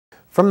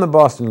From the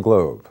Boston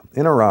Globe,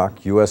 in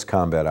Iraq, U.S.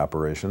 combat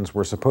operations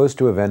were supposed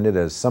to have ended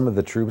as some of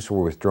the troops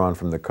were withdrawn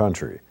from the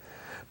country.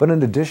 But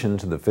in addition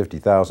to the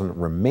 50,000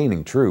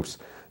 remaining troops,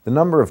 the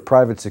number of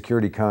private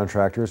security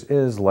contractors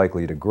is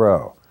likely to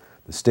grow.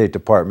 The State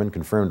Department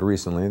confirmed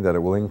recently that it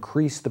will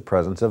increase the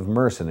presence of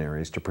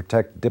mercenaries to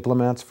protect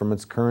diplomats from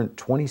its current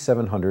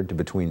 2,700 to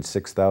between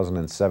 6,000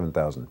 and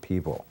 7,000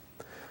 people.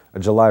 A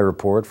July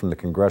report from the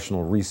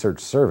Congressional Research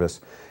Service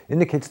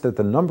indicates that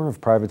the number of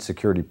private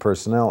security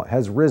personnel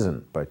has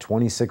risen by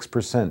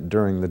 26%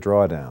 during the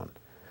drawdown.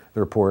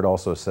 The report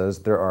also says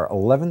there are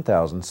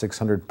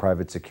 11,600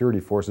 private security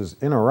forces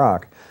in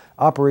Iraq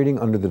operating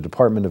under the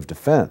Department of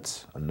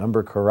Defense, a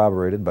number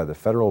corroborated by the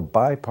Federal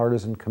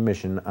Bipartisan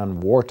Commission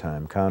on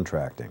Wartime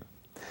Contracting.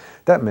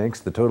 That makes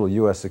the total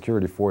U.S.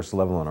 security force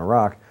level in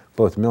Iraq,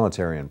 both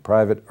military and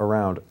private,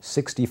 around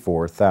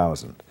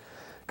 64,000.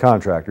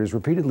 Contractors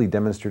repeatedly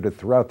demonstrated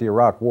throughout the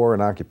Iraq War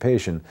and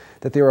occupation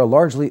that they are a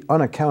largely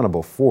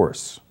unaccountable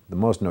force. The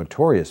most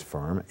notorious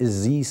firm is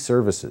Z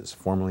Services,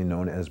 formerly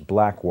known as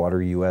Blackwater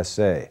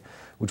USA,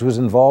 which was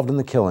involved in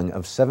the killing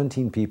of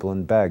 17 people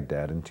in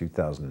Baghdad in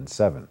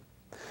 2007.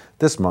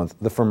 This month,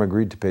 the firm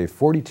agreed to pay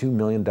 $42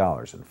 million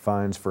in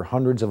fines for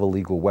hundreds of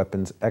illegal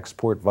weapons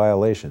export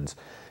violations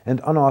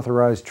and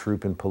unauthorized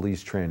troop and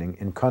police training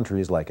in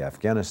countries like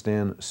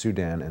Afghanistan,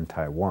 Sudan, and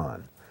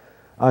Taiwan.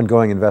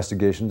 Ongoing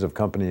investigations of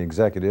company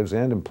executives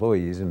and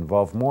employees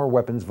involve more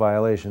weapons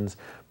violations,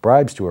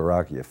 bribes to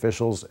Iraqi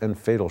officials, and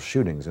fatal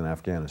shootings in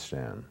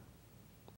Afghanistan.